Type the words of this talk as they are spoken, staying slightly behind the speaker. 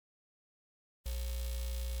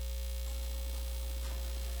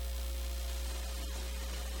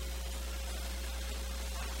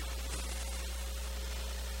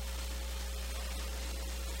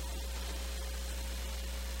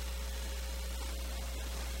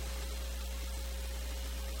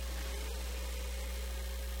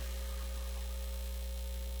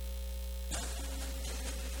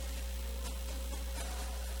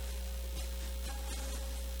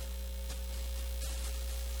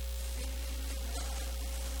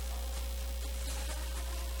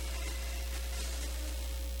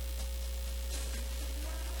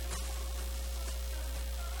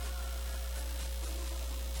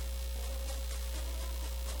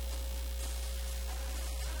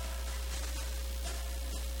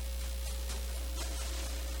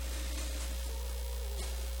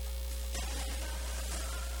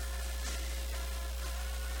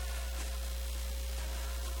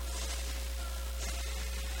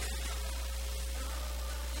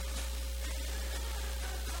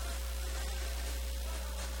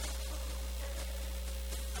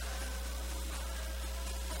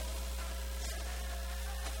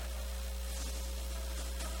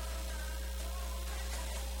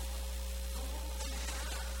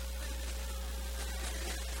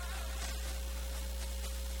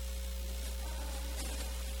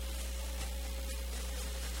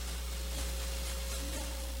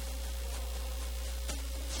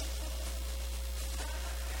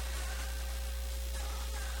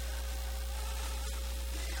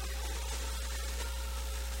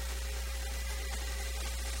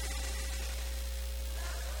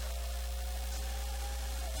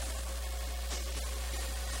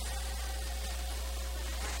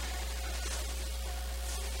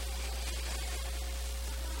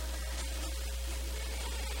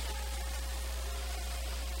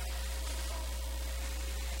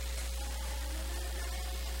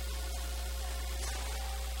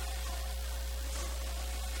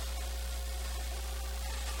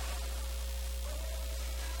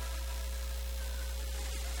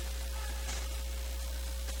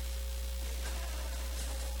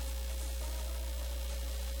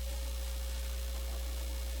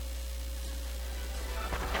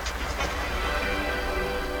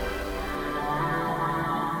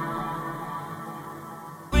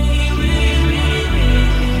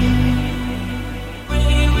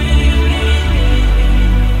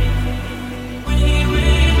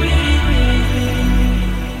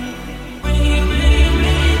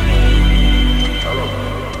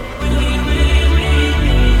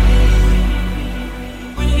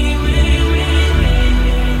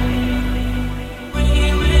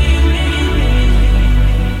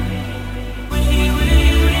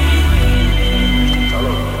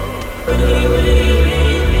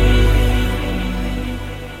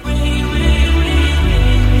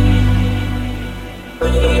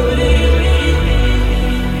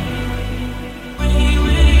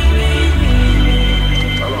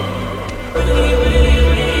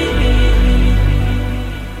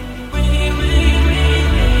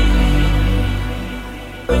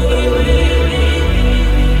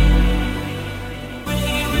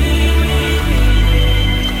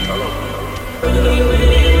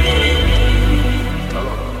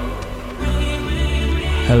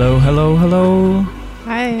hello.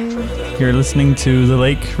 Hi. You're listening to The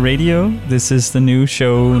Lake Radio. This is the new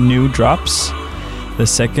show, New Drops, the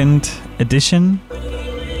second edition.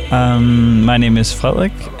 My name is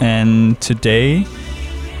Frederik, and today,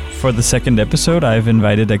 for the second episode, I've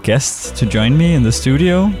invited a guest to join me in the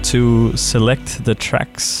studio to select the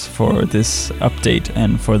tracks for this update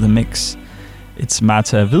and for the mix. It's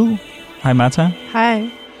Marta Hviid. Hi, Marta.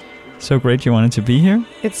 Hi. So great you wanted to be here.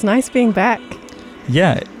 It's nice being back.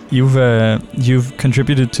 Yeah, you've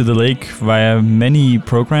contributed to The Lake via many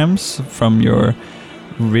programs from your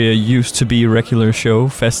used to be regular show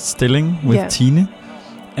Feststilling with Tine,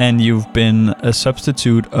 and you've been a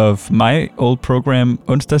substitute of my old program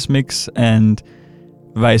Onsdagsmix and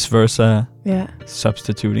vice versa,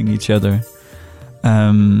 substituting each other.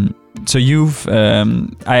 So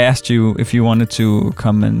I asked you if you wanted to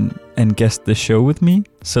come and guest the show with me,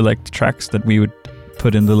 select tracks that we would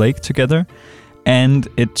put in The Lake together. And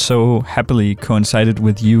it so happily coincided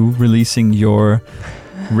with you releasing your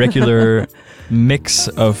regular mix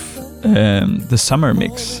of the summer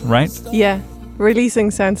mix, right? Yeah, releasing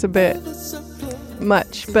sounds a bit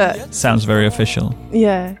much, but... Sounds very official.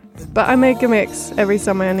 Yeah, but I make a mix every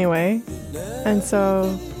summer anyway. And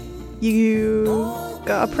so you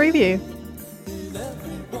got a preview.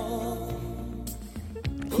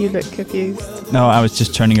 You look confused. No, I was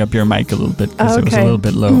just turning up your mic a little bit because it was a little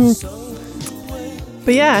bit low.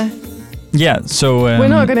 But yeah, so... we're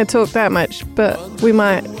not going to talk that much, but we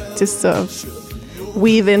might just sort of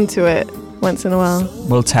weave into it once in a while.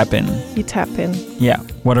 We'll tap in. You tap in. Yeah.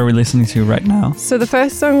 What are we listening to right now? So the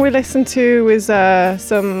first song we listened to was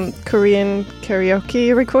some Korean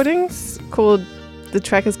karaoke recordings. The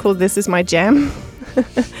track is called This Is My Jam.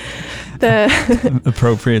 The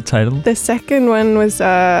appropriate title. The second one was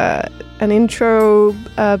an intro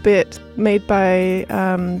bit made by...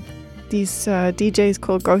 these DJs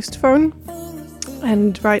called Ghost Phone,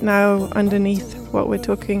 and right now underneath what we're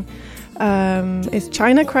talking is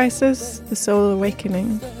China Crisis, The Soul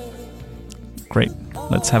Awakening. Great,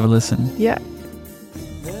 let's have a listen. Yeah.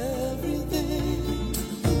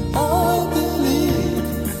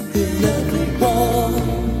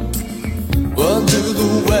 Under the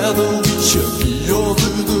weather we should be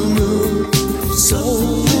over the moon,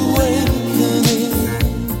 soul awakening.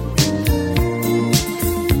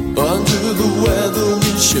 Under the weather,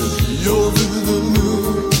 we should be over the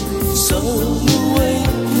moon, soul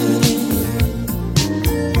awakening.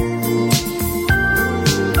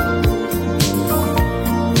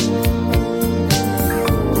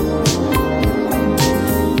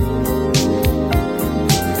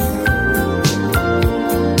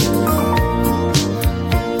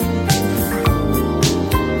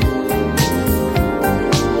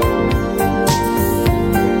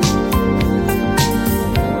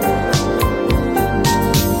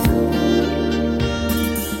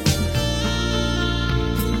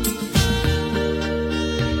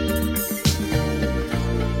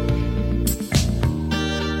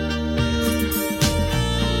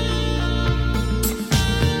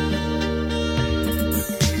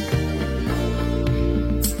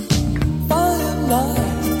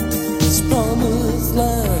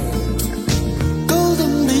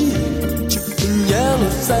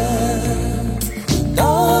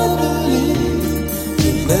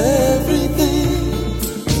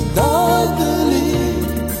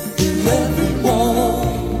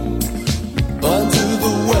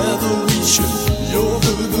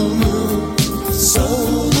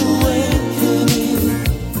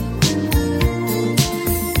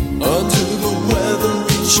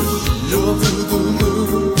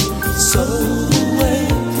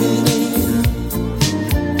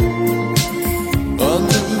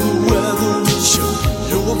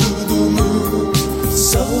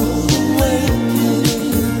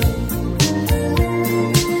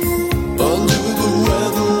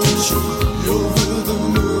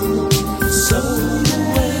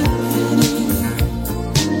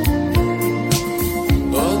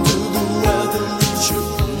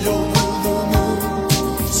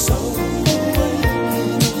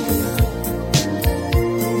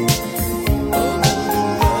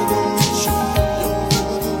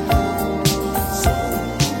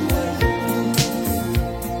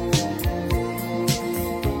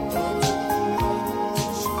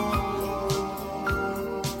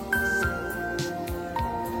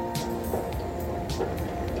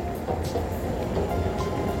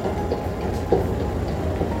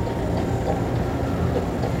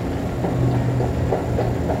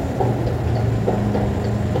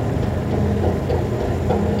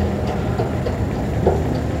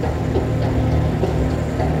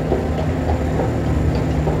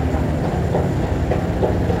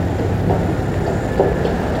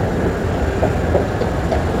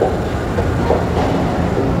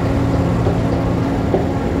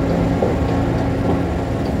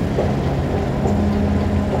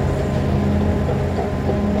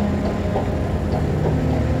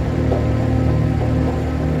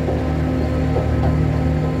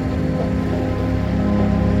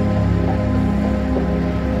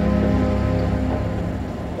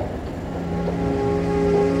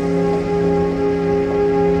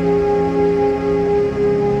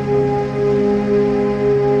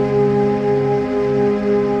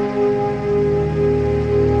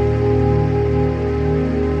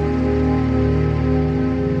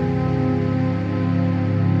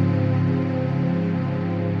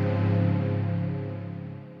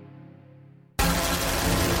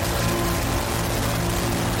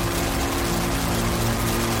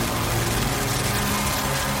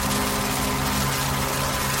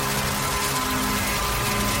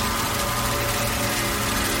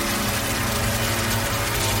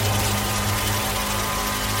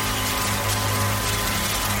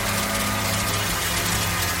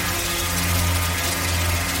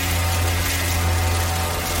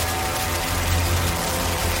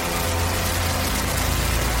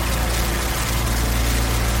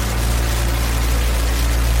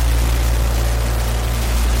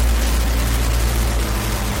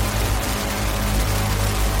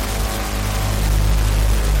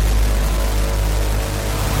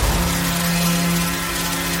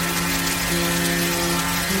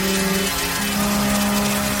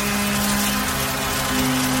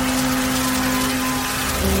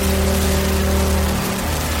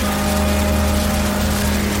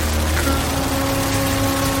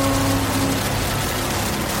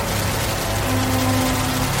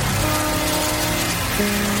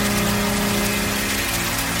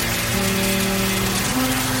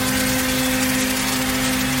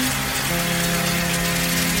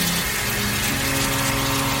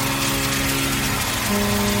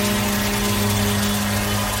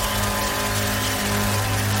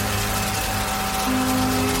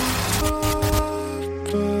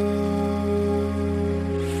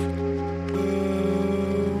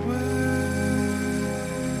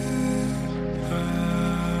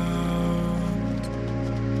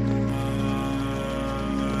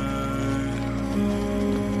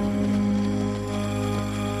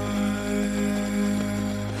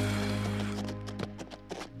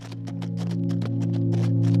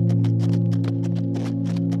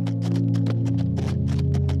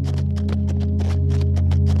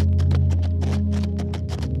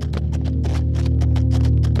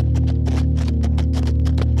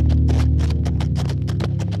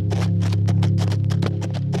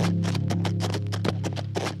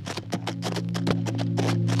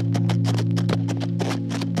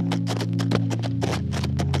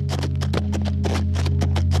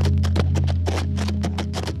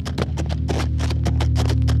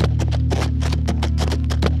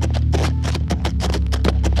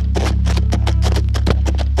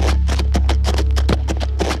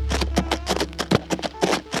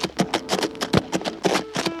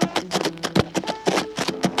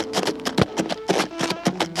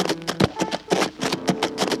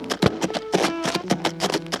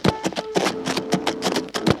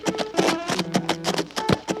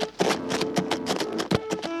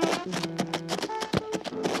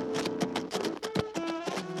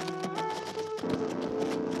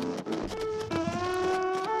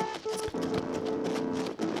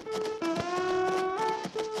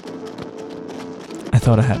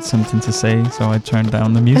 thought I had something to say, so I turned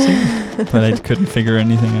down the music, but I couldn't figure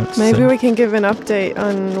anything out to say. Maybe we can give an update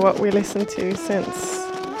on what we listened to, since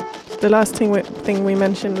the last thing we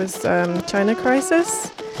mentioned was China Crisis.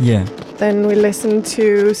 Yeah. Then we listened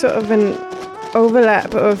to sort of an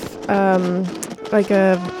overlap of like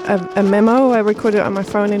a memo I recorded on my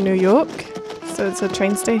phone in New York. So it's a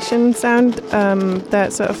train station sound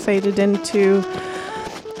that sort of faded into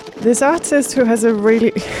this artist who has a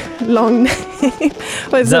really long name.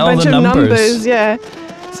 Well, it's a bunch of numbers, yeah.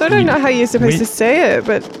 So I don't know how you're supposed to say it,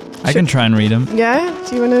 but... I can try and read them. Yeah?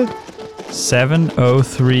 Do you want to...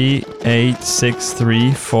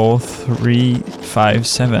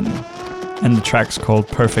 70386344357. And the track's called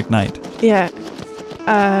Perfect Night. Yeah.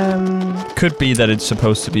 Could be that it's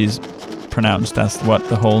supposed to be pronounced as what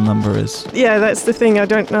the whole number is. Yeah, that's the thing. I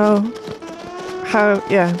don't know how...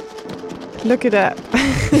 Yeah. Look it up.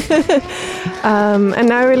 And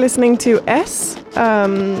now we're listening to S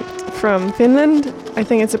from Finland. I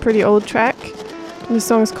think it's a pretty old track. The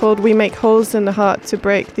song's called We Make Holes in the Heart to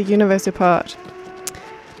Break the Universe Apart.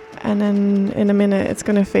 And then in a minute it's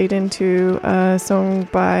going to fade into a song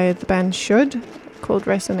by the band Should called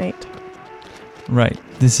Resonate. Right.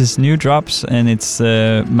 This is New Drops, and it's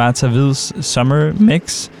Martha Hviid's summer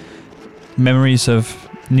mix. Memories of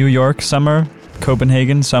New York summer,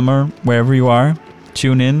 Copenhagen summer, wherever you are.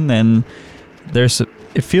 Tune in, and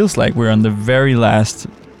it feels like we're on the very last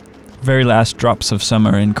drops of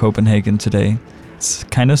summer in Copenhagen today. It's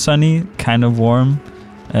kind of sunny, kind of warm,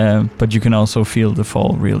 but you can also feel the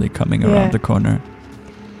fall really coming around the corner.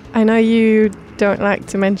 I know you don't like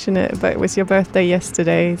to mention it, but it was your birthday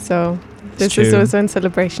yesterday, so this is also in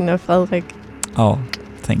celebration of Falkian. Oh,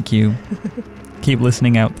 thank you. Keep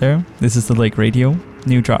listening out there. This is the Lake Radio,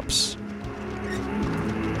 New Drops.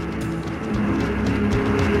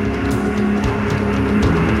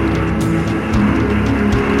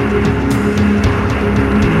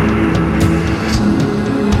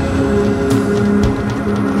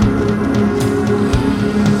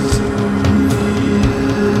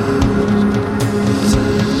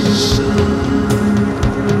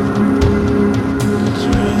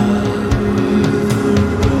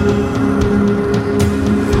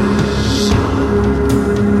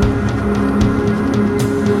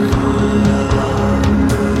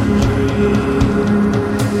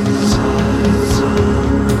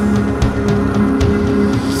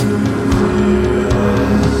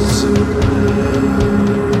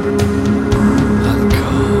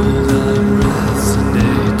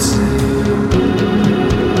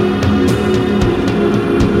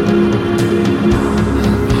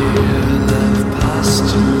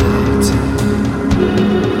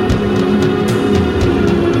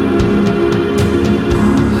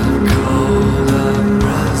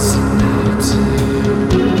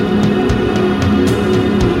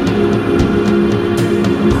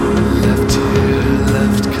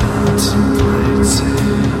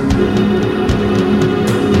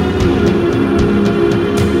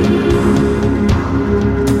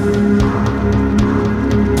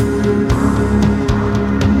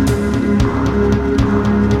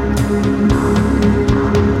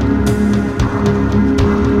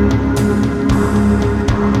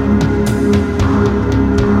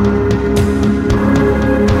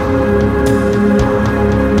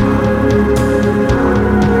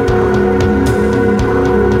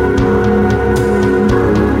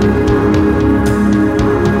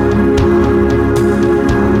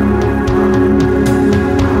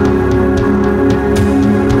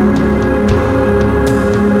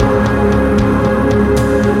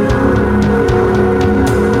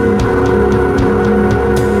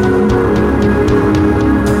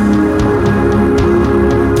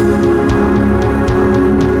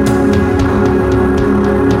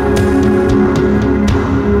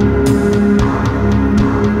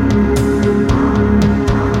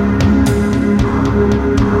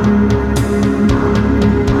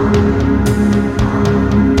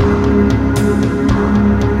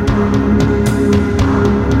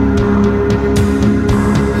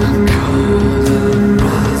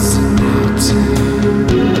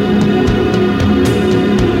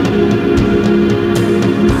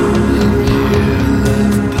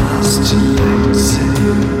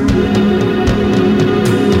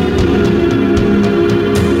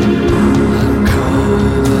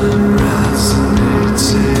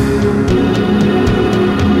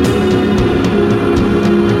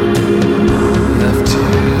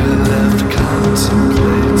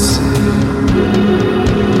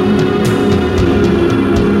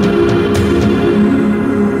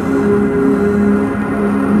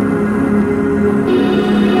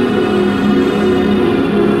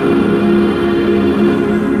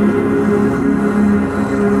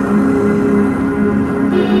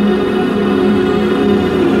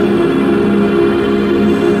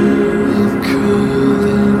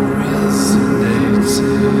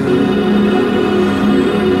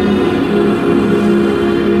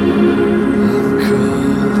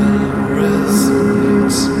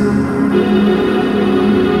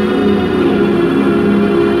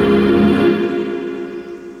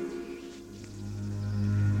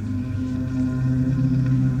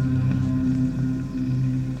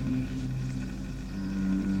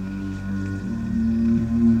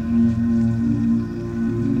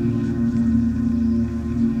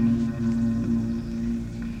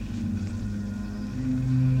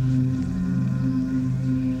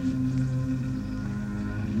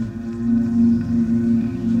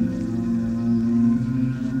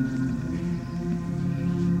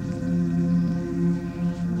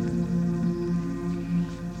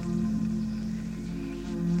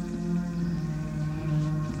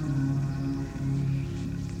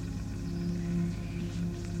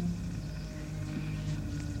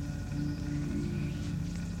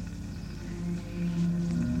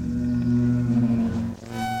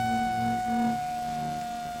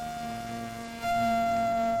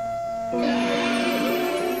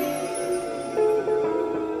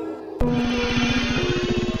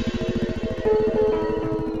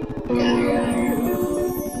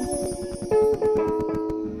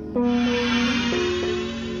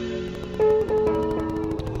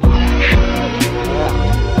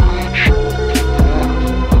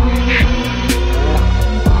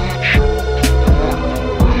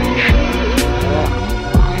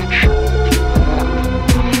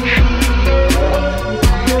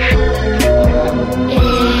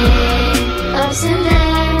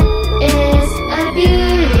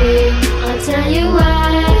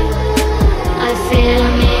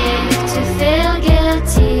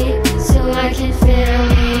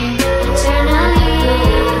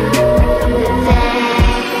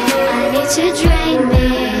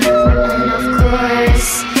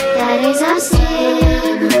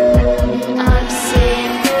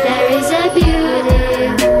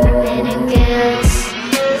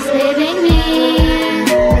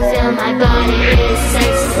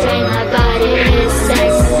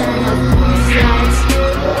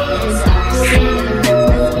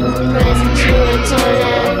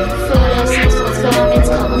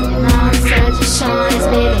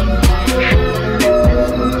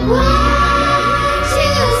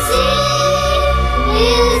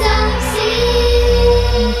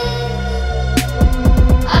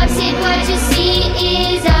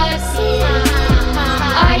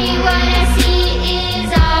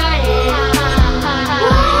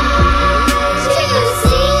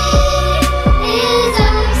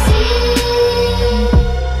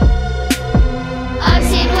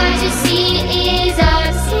 what you see is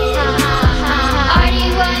art. Arty,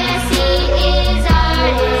 what I see is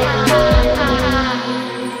art.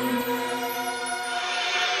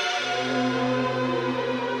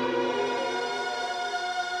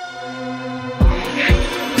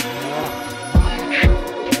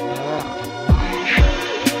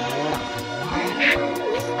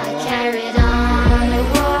 I carried on a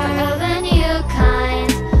war of a new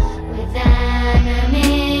kind, with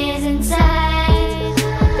enemies inside.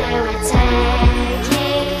 They were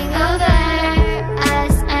taking over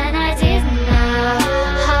us, and I didn't know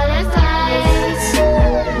how to fight.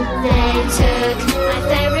 They took my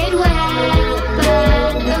favorite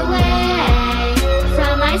weapon away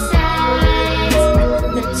from my side.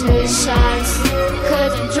 The two shots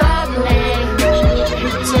couldn't drop me.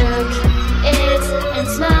 Took it and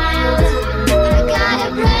smiled. I got a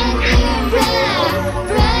brand new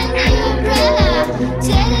umbrella,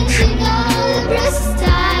 didn't you know the Bruce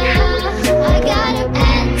style? I got an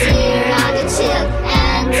anti-rocket ship,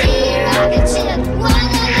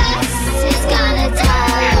 one of us is gonna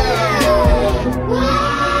die.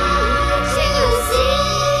 What you see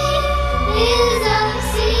is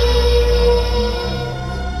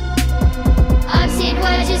obscene,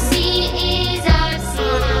 what you see is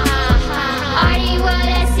obscene. Arty, what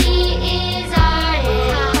I see is art.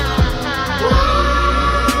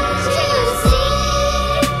 What you see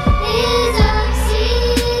is obscene.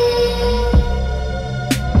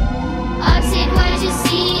 Obscene, what you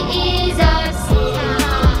see is obscene.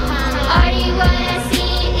 Arty, what I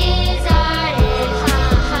see is art.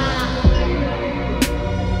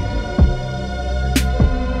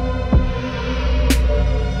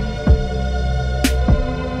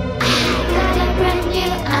 I got a brand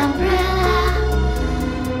new umbrella.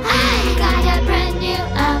 I got a brand new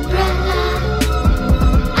umbrella.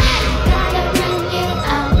 I got a brand new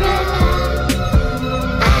umbrella.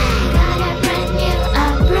 I got a brand new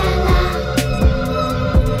umbrella.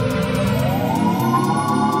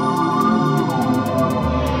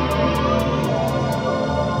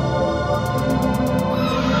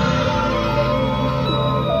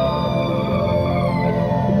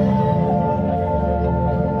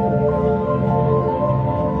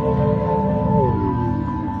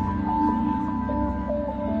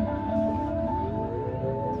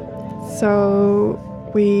 So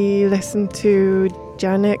we listened to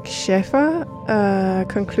Janek Schaefer,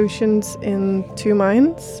 Conclusions in Two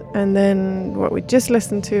Minds, and then what we just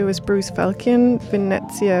listened to was Bruce Falkian,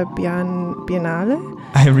 Venezia Bienale.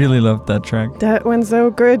 I really loved that track. That one's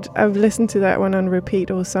so good. I've listened to that one on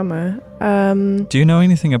repeat all summer. Do you know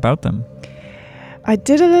anything about them? I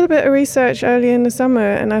did a little bit of research early in the summer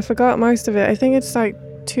and I forgot most of it. I think it's like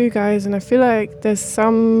two guys, and I feel like there's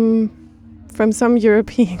some from some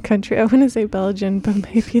European country. I want to say Belgian, but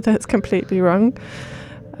maybe that's completely wrong.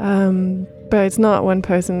 But it's not one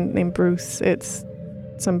person named Bruce. It's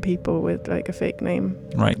some people with like a fake name.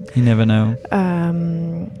 Right, you never know.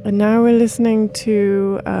 And now we're listening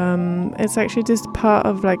to, it's actually just part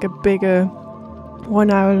of like a bigger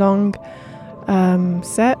 1 hour long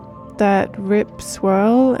set that Rip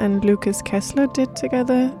Swirl and Lukas Kesler did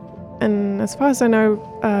together. And as far as I know,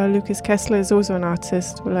 Lukas Kesler is also an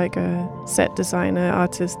artist, like a set designer,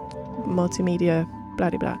 artist, multimedia, blah,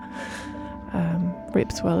 blah, blah.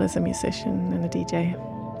 Rip Swirl is a musician and a DJ.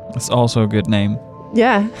 It's also a good name.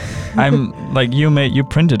 Yeah. I'm like, you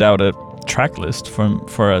printed out a track list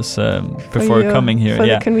for us before coming here. For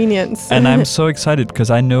the convenience. And I'm so excited because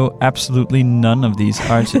I know absolutely none of these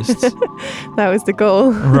artists. That was the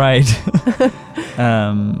goal. Right.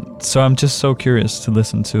 So I'm just so curious to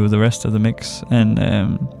listen to the rest of the mix. And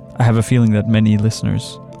I have a feeling that many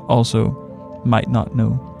listeners also might not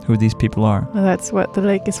know who these people are. Well, that's what the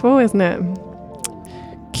lake is for, isn't it?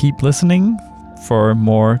 Keep listening for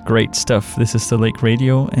more great stuff. This is The Lake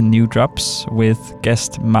Radio and new drops with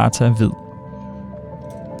guest Marta Hviid.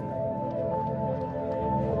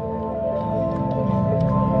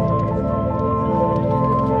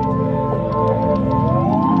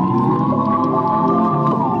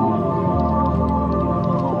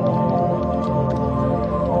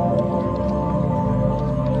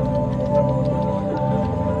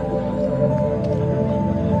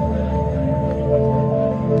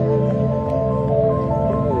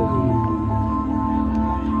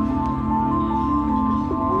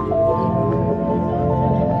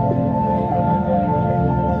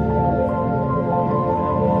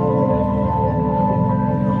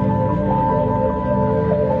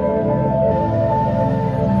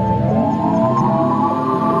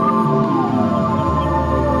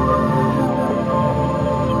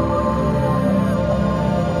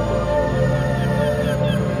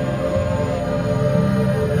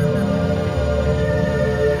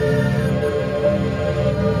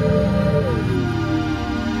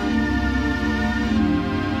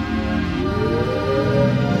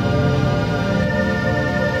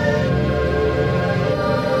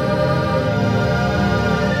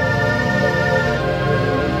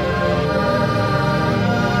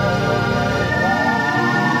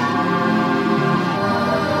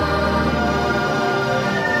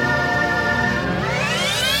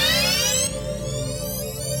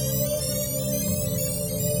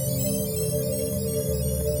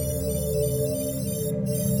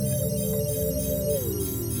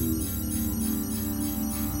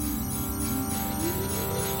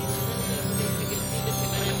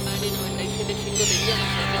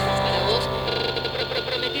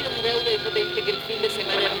 Prometidos deuda, y yo te dije que el fin de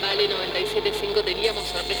semana en Vale 97.5 teníamos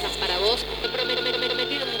sorpresas para vos.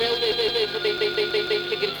 Prometidos deuda, y yo te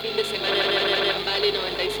dije que el fin de semana en Vale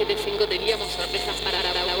 97.5 teníamos sorpresas para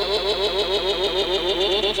vos.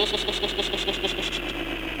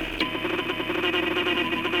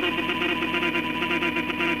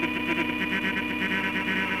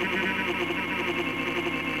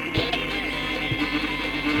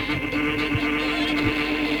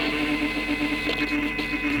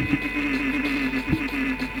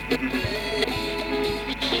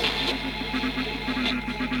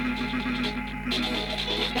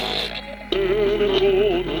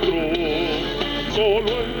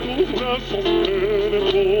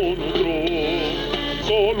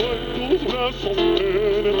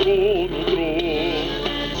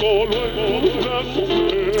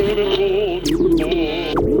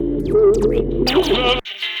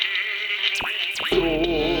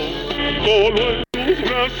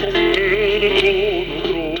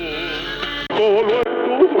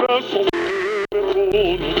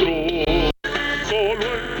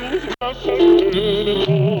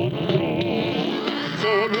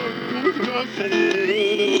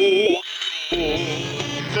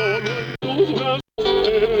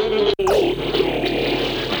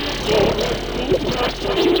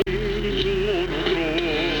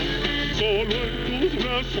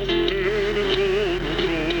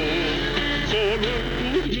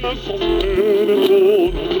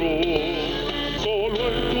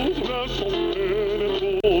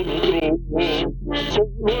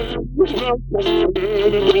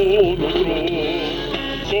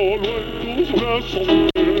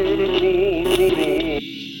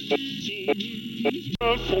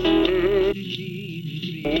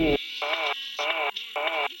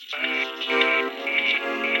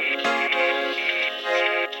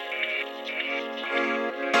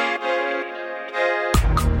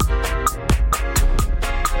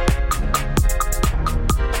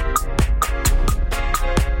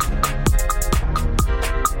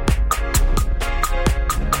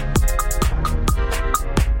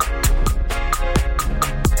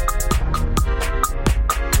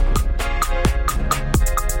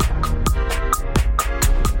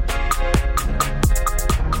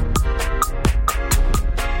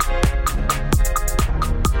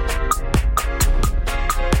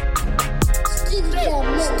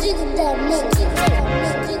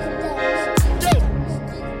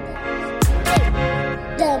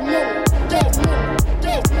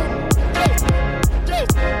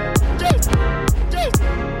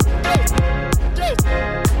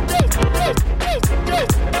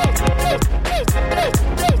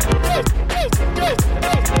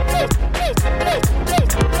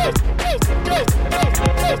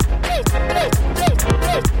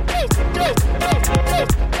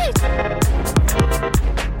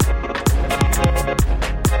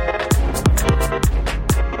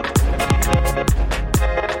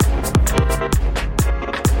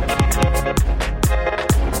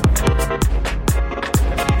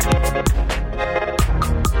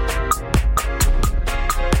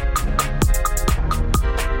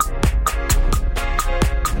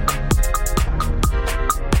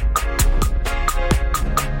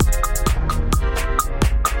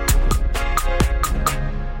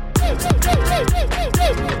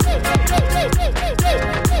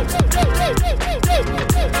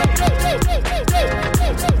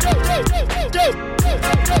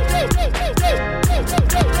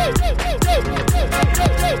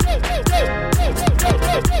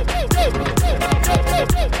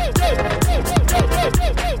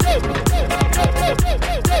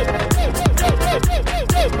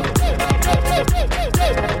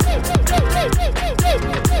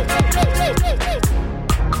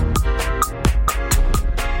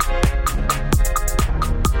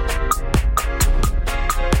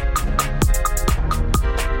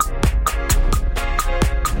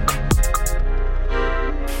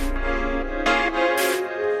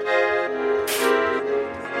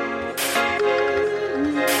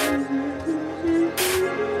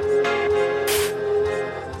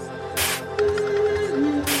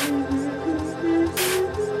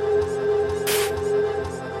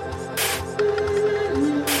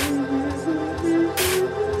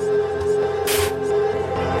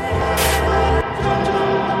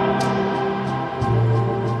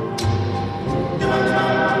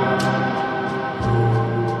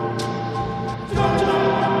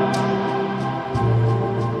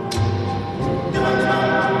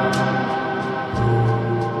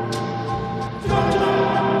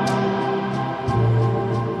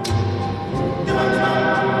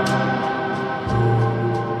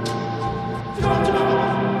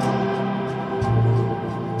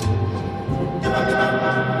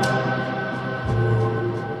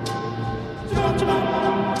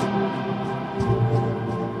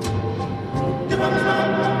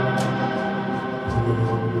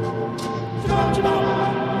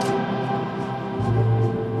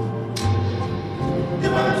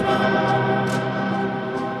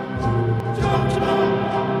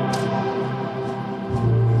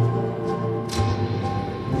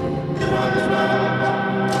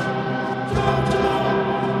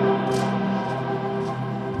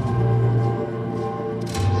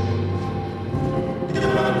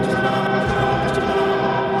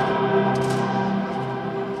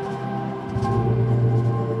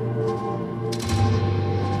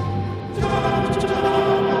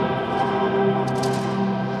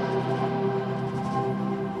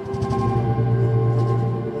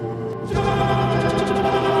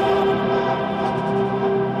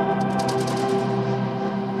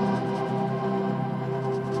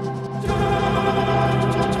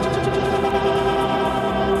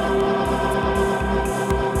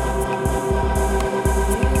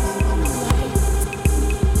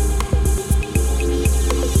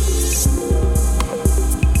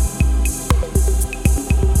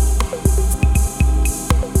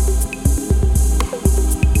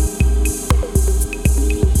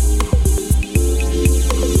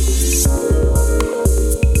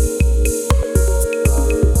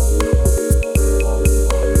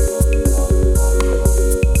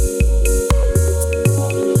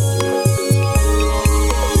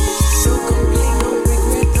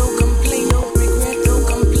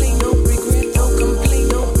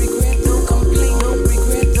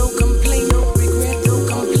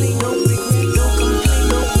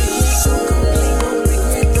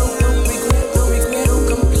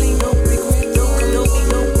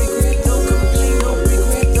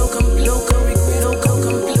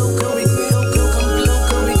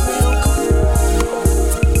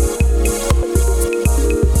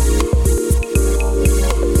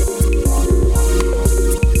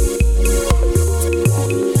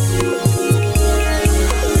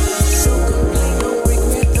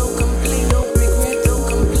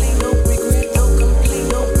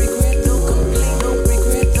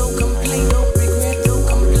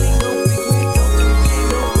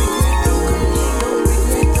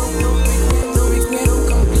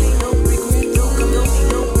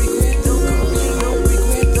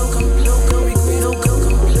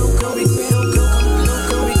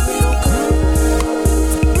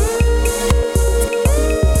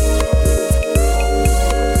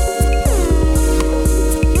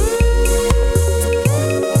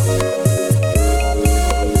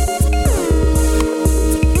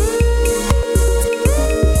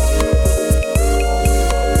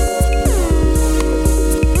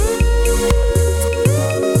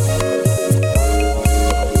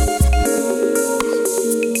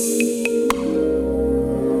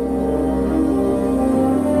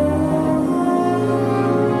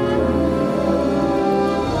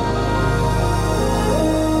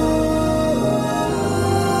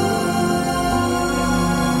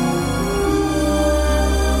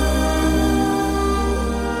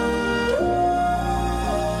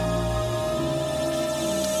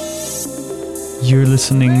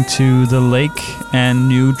 listening to The Lake and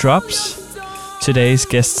New Drops. Today's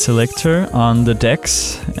guest selector on the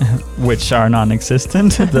decks, which are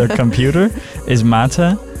non-existent, the computer, is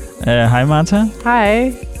Marta. Hi, Marta.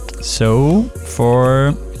 Hi. So,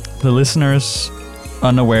 for the listeners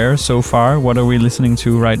unaware so far, what are we listening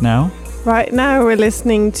to right now? Right now we're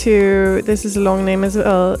listening to, this is a long name as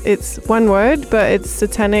well, it's one word, but it's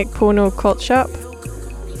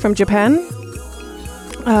Satanicpornocultshop from Japan.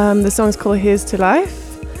 The song's called Here's to Life.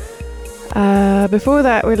 Before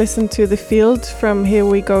that we listened to The Field from Here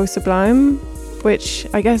We Go Sublime, which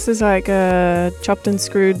I guess is like a chopped and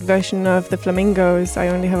screwed version of the Flamingos, I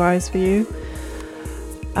Only Have Eyes for You.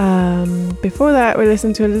 Before that we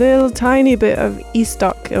listened to a little tiny bit of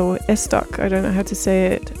ESTOC or ESTOC, I don't know how to say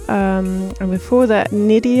it. And before that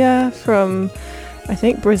NÍDIA from I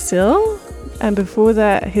think Brazil, and before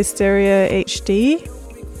that Histeria HD,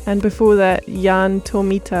 and before that Yann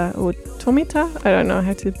Tomita or Tomita, I don't know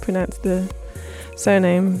how to pronounce the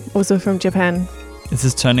surname, also from Japan. This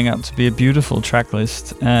is turning out to be a beautiful track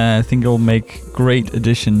list. I think it'll make great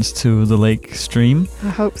additions to the Lake stream. I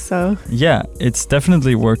hope so. Yeah, it's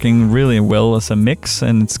definitely working really well as a mix,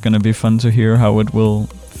 and it's going to be fun to hear how it will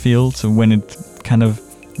feel to when it kind of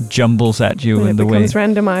jumbles at you when in the way. It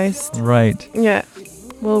becomes randomized. Right. Yeah.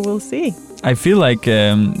 Well, we'll see. I feel like,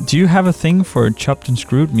 do you have a thing for chopped and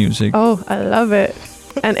screwed music? Oh, I love it.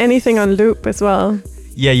 And anything on loop as well.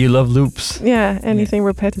 Yeah, you love loops. Yeah, anything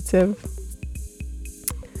repetitive.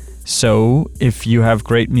 So, if you have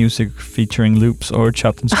great music featuring loops or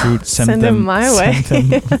chopped and screwed, send them my way. Send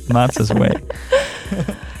them Marta's way.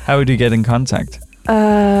 How would you get in contact?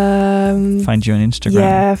 Find you on Instagram.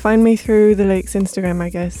 Yeah, find me through the Lake's Instagram, I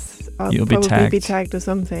guess. You'll be probably be tagged or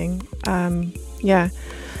something. Yeah.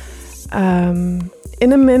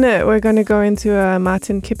 In a minute, we're going to go into a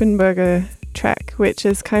Martin Kippenberger track, which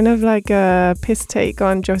is kind of like a piss take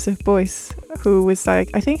on Joseph Beuys, who was like,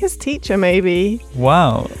 I think his teacher maybe.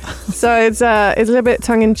 Wow. So it's a little bit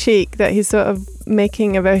tongue-in-cheek that he's sort of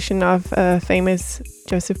making a version of a famous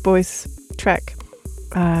Joseph Beuys track,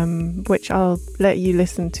 which I'll let you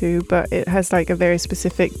listen to, but it has like a very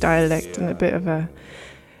specific dialect and a bit of a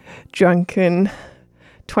drunken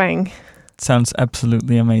twang. Sounds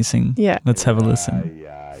absolutely amazing. Yeah. Let's have a listen.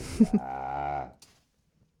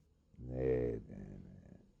 Nowhere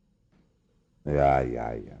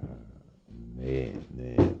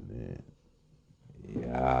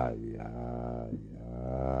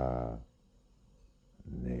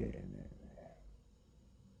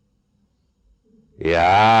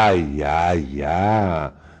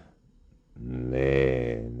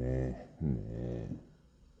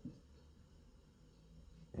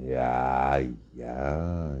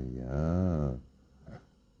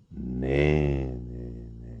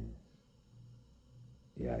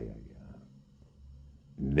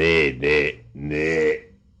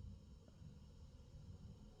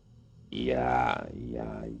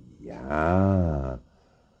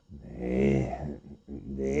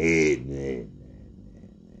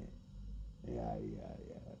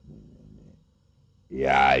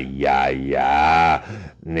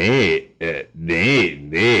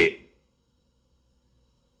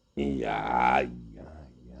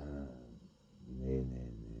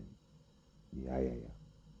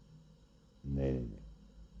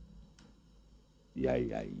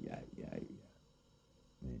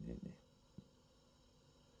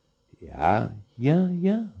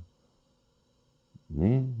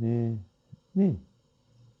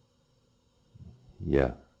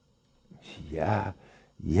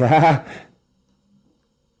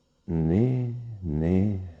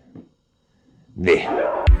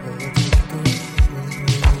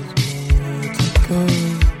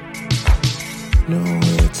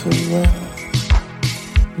to run,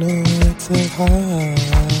 nowhere to hide.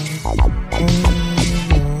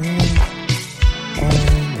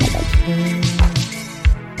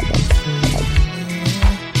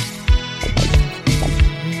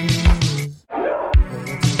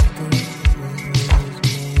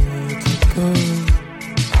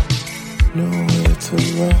 Nowhere to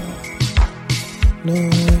run,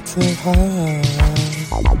 nowhere to hide.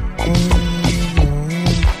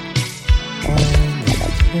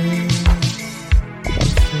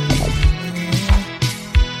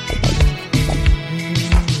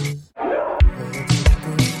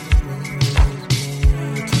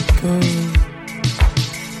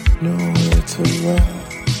 Nowhere to run,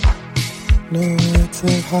 nowhere to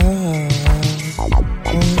hide.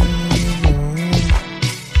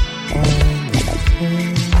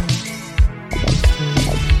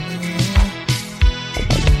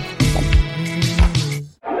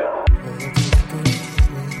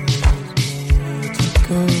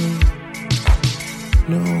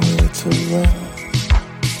 nowhere to run,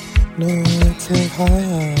 nowhere to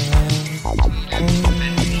hide.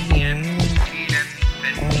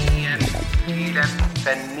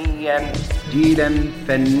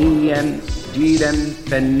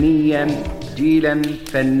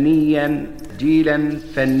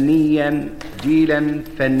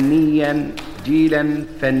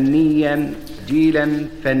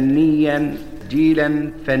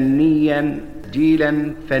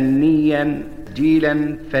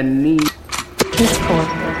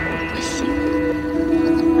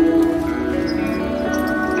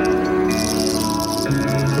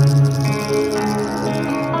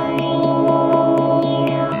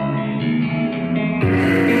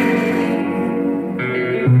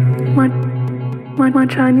 My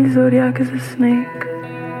Chinese zodiac is a snake.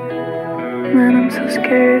 Man, I'm so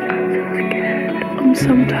scared. I'm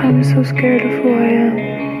sometimes so scared of who I am,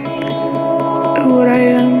 of what I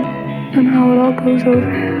am, and how it all goes over.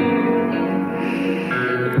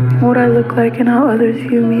 What I look like and how others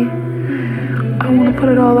view me. I want to put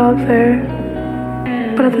it all out there,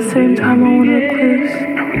 but at the same time I want to look loose.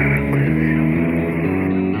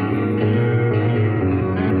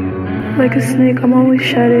 Like a snake, I'm always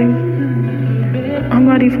shedding. I'm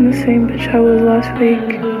not even the same bitch I was last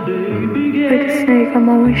week. Like a snake, I'm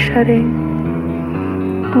always shedding.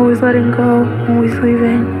 Always letting go, always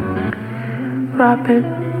leaving. Rapid,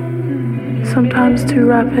 sometimes too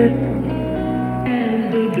rapid.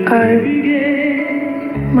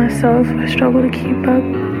 Myself, I struggle to keep up.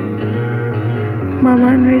 My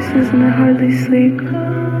mind races and I hardly sleep.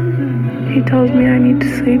 He tells me I need to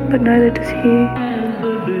sleep, but neither does he.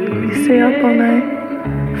 We stay up all night,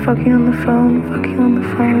 fucking on the phone.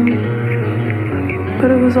 But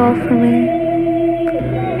it was all for me.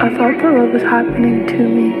 I thought that love was happening to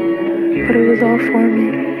me, but it was all for me.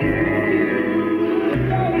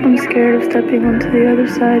 I'm scared of stepping onto the other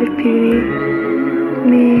side of beauty.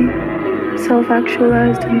 Me,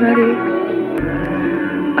 self-actualized and ready.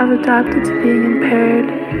 I've adapted to being impaired,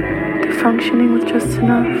 to functioning with just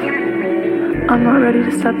enough. I'm not ready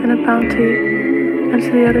to step in a bounty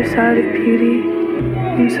into the other side of beauty.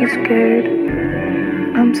 I'm so scared.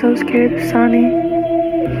 I'm so scared of Sani.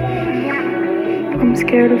 I'm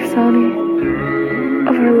scared of Sani,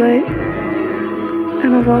 of her light,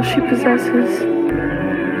 and of all she possesses,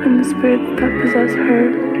 and the spirits that possess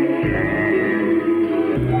her.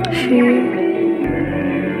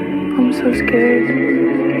 I'm so scared.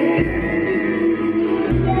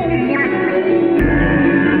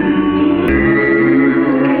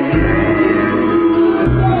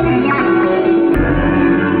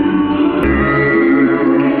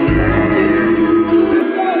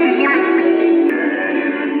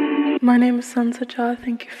 My name is Sansaja.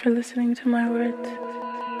 Thank you for listening to my words.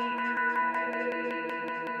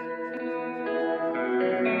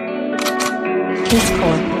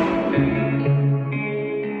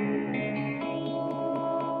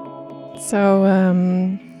 So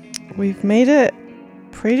we've made it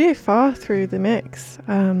pretty far through the mix.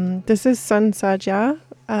 This is Sansaja,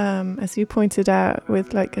 as you pointed out,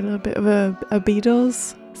 with like a little bit of a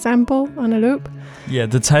Beatles sample on a loop. Yeah,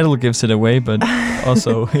 the title gives it away, but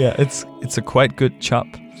also, yeah, it's a quite good chop.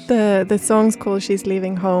 The song's called She's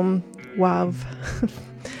Leaving Home.wav.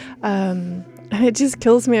 It just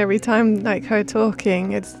kills me every time, like her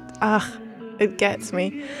talking. It gets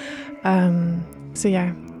me. So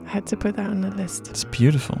yeah, I had to put that on the list. It's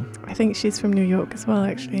beautiful. I think she's from New York as well,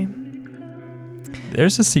 actually.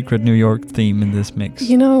 There's a secret New York theme in this mix.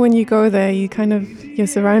 You know, when you go there, you're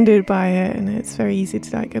surrounded by it, and it's very easy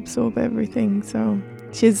to like absorb everything. So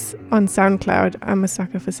she's on SoundCloud. I'm a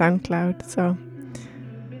sucker for SoundCloud, so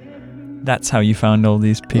that's how you found all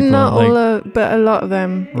these people. Not all, but a lot of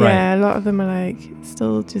them. Right. Yeah, a lot of them are like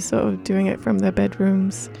still just sort of doing it from their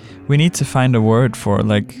bedrooms. We need to find a word for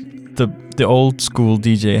like the old school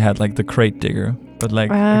DJ had like the crate digger, but like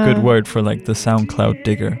a good word for like the SoundCloud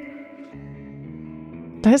digger.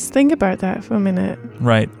 Let's think about that for a minute.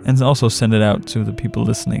 Right, and also send it out to the people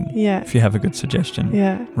listening. Yeah. If you have a good suggestion.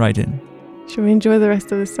 Yeah. Write in. Should we enjoy the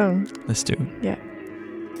rest of the song? Let's do it. Yeah.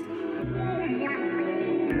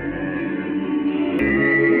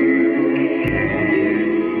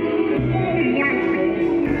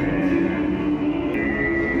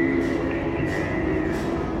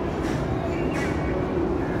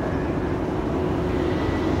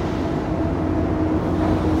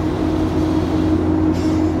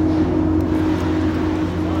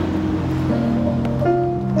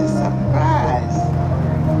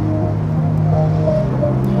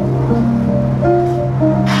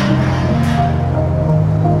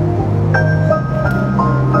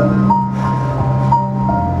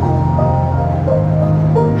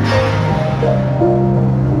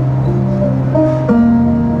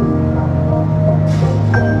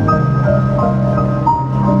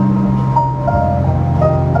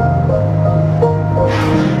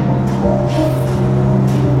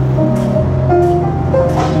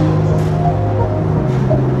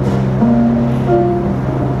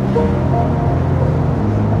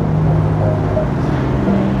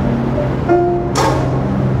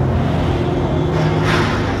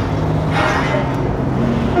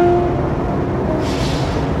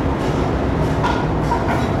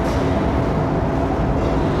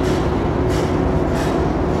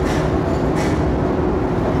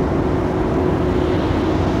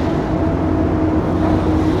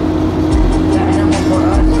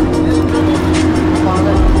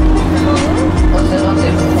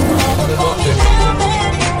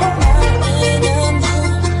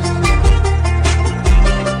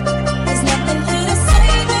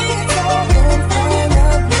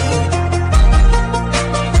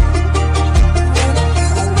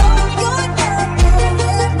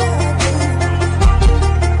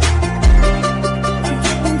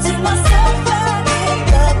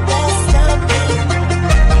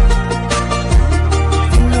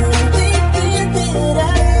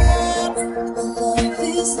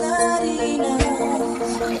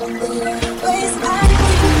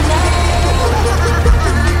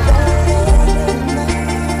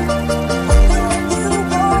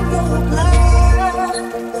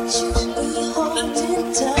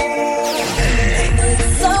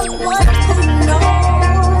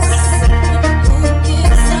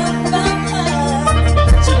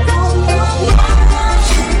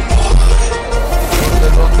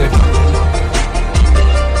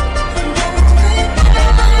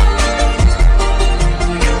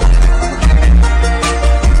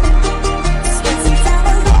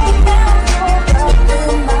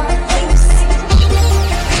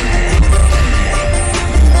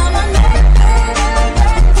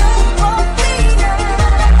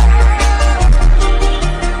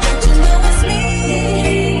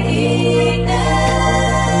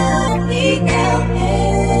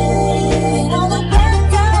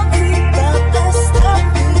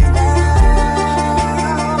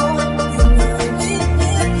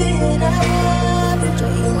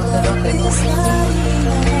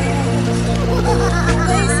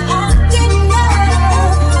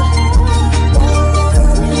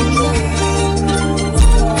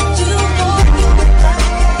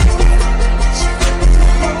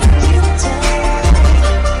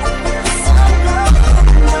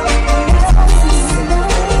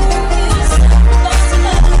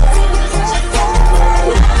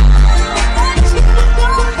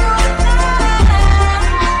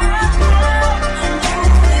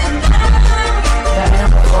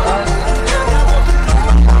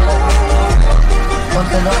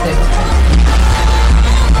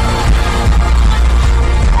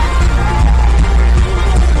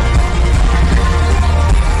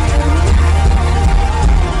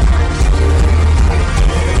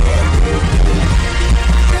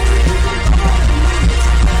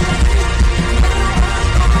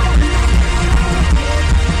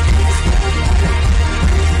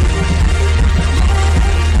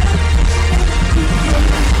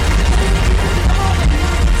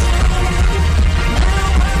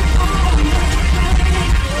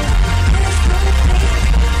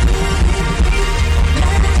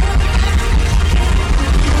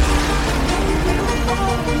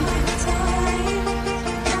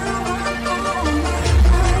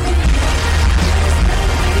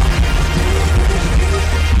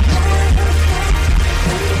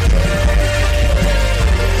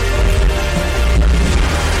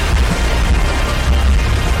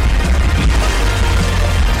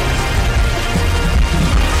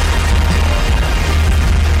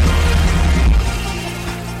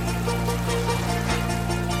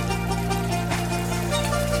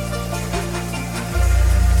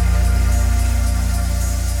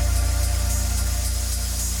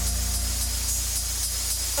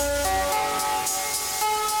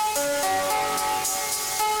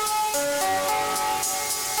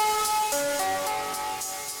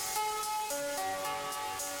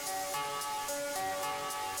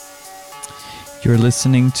 You're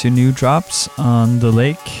listening to New Drops on the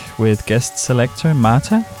Lake with guest selector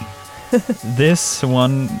Marta. This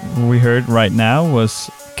one we heard right now was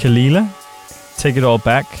Kalila, Take It All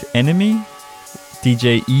Back, Enemy,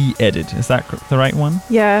 DJ E Edit. Is that the right one?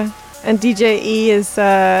 Yeah, and DJ E is,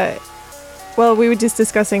 well, we were just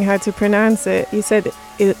discussing how to pronounce it. You said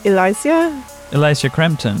Elysia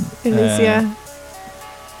Crampton. Elysia.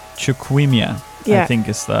 Chukwimia, Yeah. I think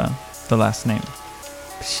is the last name.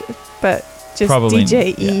 But just Probably,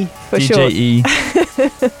 DJ E for DJ short. E.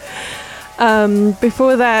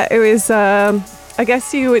 Before that, it was, I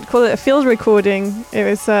guess you would call it a field recording. It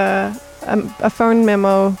was a phone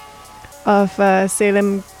memo of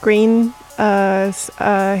Salem Green,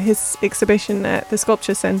 his exhibition at the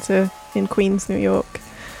Sculpture Center in Queens, New York.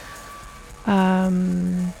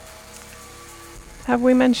 Have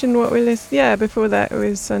we mentioned what we listened? Yeah, before that it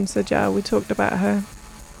was Sun Sajal. We talked about her.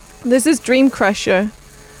 This is Dream Crusher.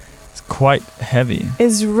 It's quite heavy.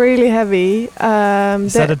 It's really heavy.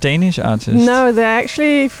 Is that a Danish artist? No, they're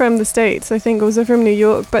actually from the States. I think also from New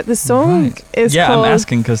York. But the song is called... I'm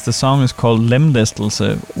asking because the song is called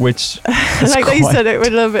Lemlæstelse, which is like you said it with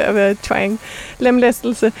a little bit of a twang.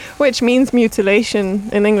 Lemlæstelse, which means mutilation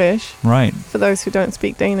in English. Right. For those who don't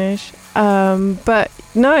speak Danish. But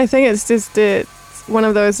no, I think it's just one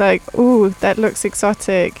of those like, ooh, that looks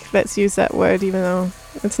exotic. Let's use that word even though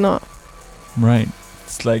it's not. Right.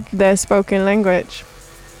 It's like their spoken language.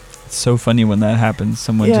 It's so funny when that happens.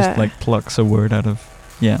 Someone just like plucks a word out of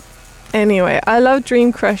Anyway, I love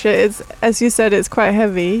Dream Crusher. It's, as you said, it's quite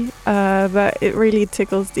heavy, but it really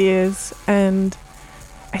tickles the ears. And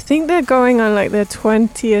I think they're going on like their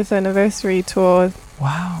 20th anniversary tour.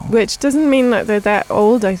 Wow. Which doesn't mean that they're that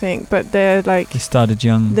old, I think, but they're like... They started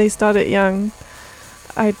young. They started young.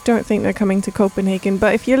 I don't think they're coming to Copenhagen,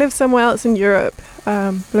 but if you live somewhere else in Europe,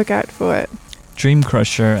 look out for it. Dream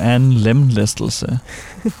Crusher and Lemlæstelse.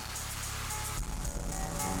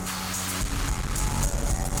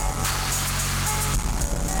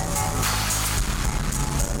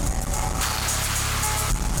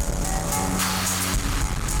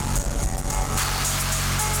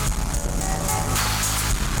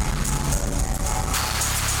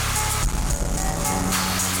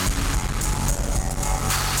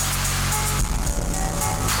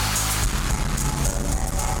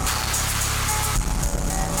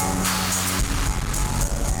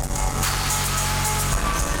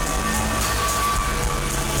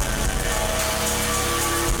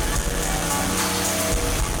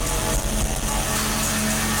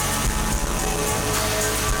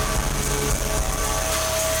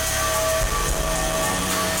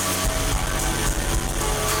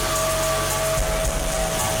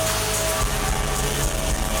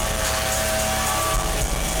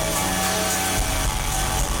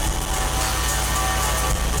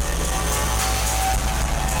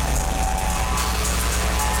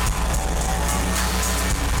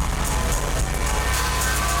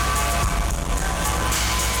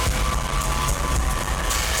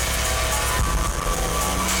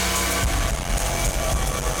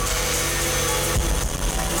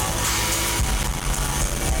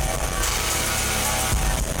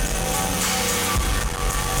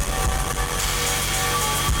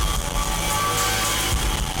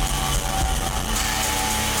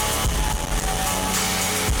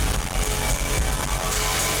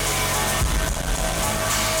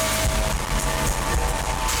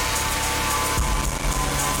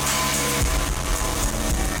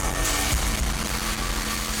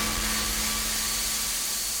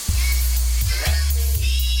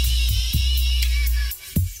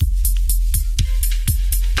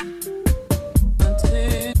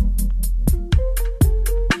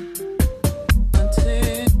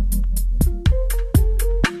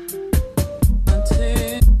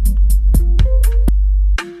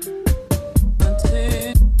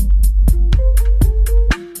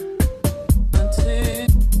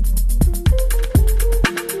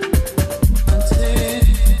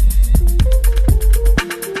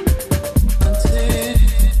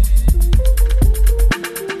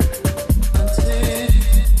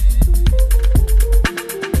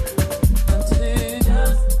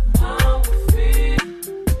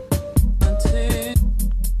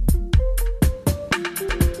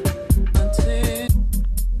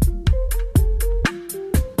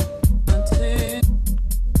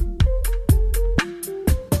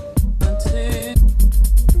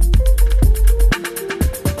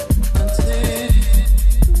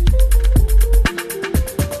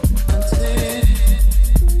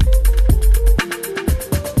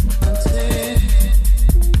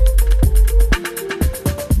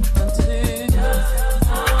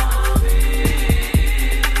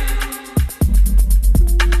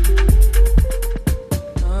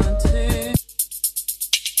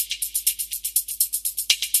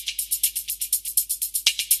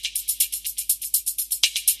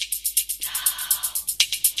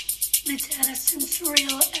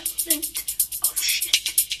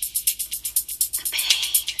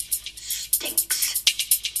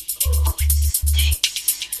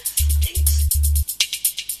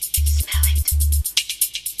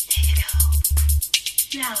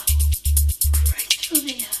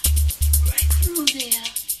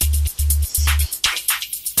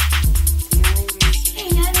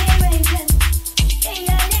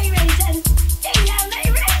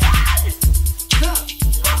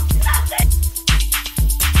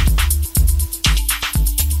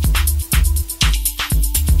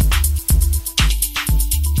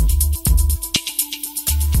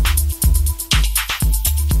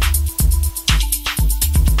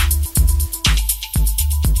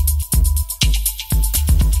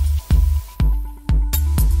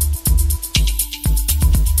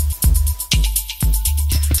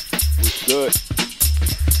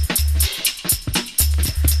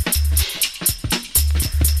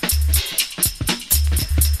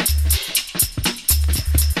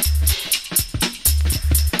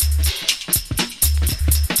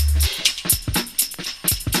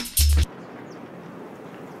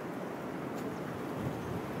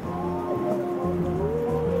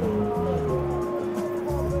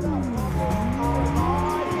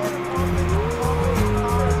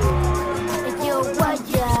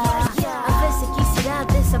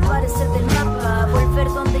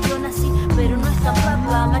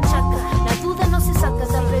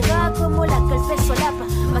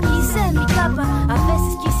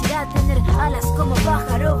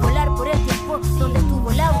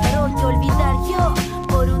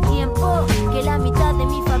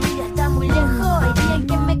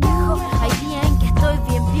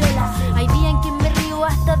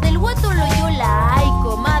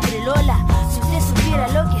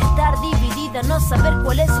 saber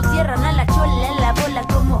cuál es su tierra. Na la chola en la bola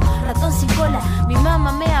como ratón sin cola. Mi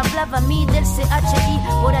mamá me hablaba a mí del CHI.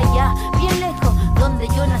 Por allá, bien lejos, donde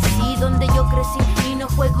yo nací, donde yo crecí. Y no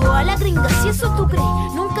juego a la gringa, si eso tú crees.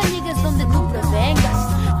 Nunca llegues donde tú prevengas.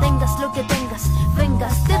 Tengas lo que tengas,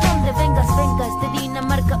 vengas de donde vengas, vengas de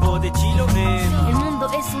Dinamarca o de Chiloé. El mundo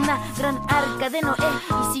es una gran arca de Noé.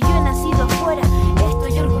 Y si yo he nacido afuera,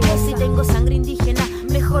 estoy orgullosa y tengo sangre indígena.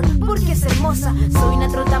 Mejor porque es hermosa. Soy una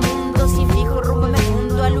trotamundo, sin fijo rumbo me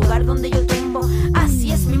hundo al lugar donde yo tumbo.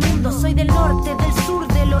 Así es mi mundo, soy del norte, del sur,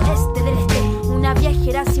 del oeste, del este. Una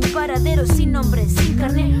viajera sin paradero, sin nombre, sin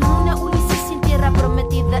carné. Una Ulises sin tierra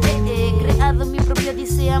prometida. Creado mi propia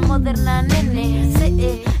odisea moderna, nene.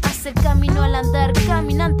 Hacer camino al andar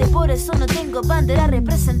caminante. Por eso no tengo bandera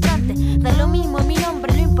representante. Da lo mismo mi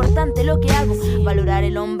nombre, lo importante lo que hago. Valorar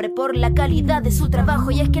el hombre por la calidad de su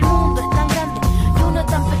trabajo. Y es que el mundo es tan grande y uno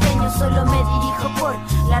tan pequeño. Solo me dirijo por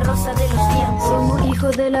la rosa de los vientos. Somos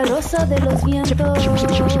hijos de la rosa de los vientos. Somos hijos de la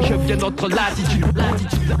rosa de los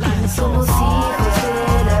vientos. Somos hijos de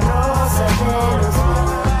la rosa de los vientos.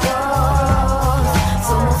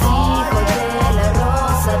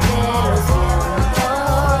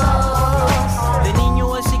 De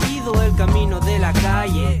niño he seguido el camino de la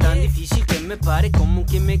calle. Tan difícil que me pare como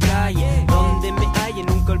que me calle. Donde me halle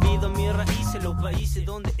nunca olvido mis raíces, los países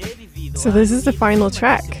donde he vivido. So this is the final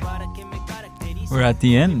track. We're at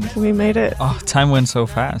the end. We made it. Oh, time went so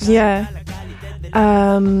fast. Yeah.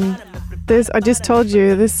 I just told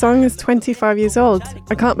you, this song is 25 years old.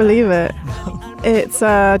 I can't believe it. It's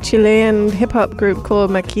a Chilean hip-hop group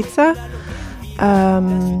called Maquita.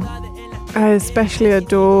 I especially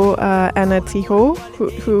adore Ana Tijoux,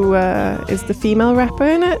 who is the female rapper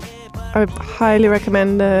in it. I highly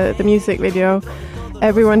recommend the music video.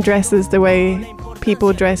 Everyone dresses the way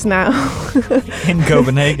people dress now. In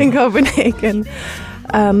Copenhagen. In Copenhagen.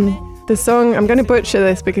 The song, I'm going to butcher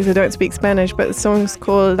this because I don't speak Spanish, but the song's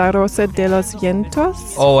called La Rosa de los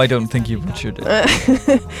Vientos. Oh, I don't think you butchered it.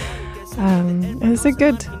 It's a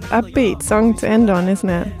good upbeat song to end on, isn't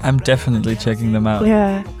it? I'm definitely checking them out.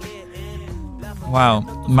 Yeah. Wow.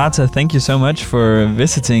 Marta, thank you so much for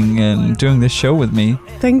visiting and doing this show with me.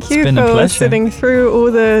 Thank you for sitting through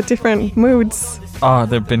all the different moods. Oh,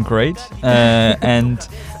 they've been great. And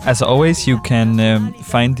as always, you can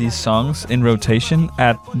find these songs in rotation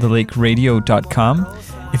at thelakeradio.com.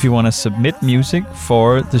 If you want to submit music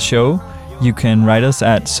for the show, you can write us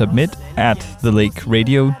at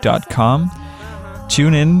submit@thelakeradio.com.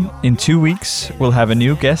 Tune in 2 weeks. We'll have a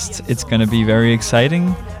new guest. It's going to be very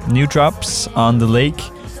exciting. New drops on the lake.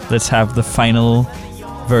 Let's have the final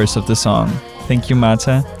verse of the song. Thank you,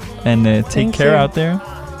 Marta. And take care out there.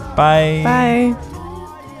 Bye. Bye.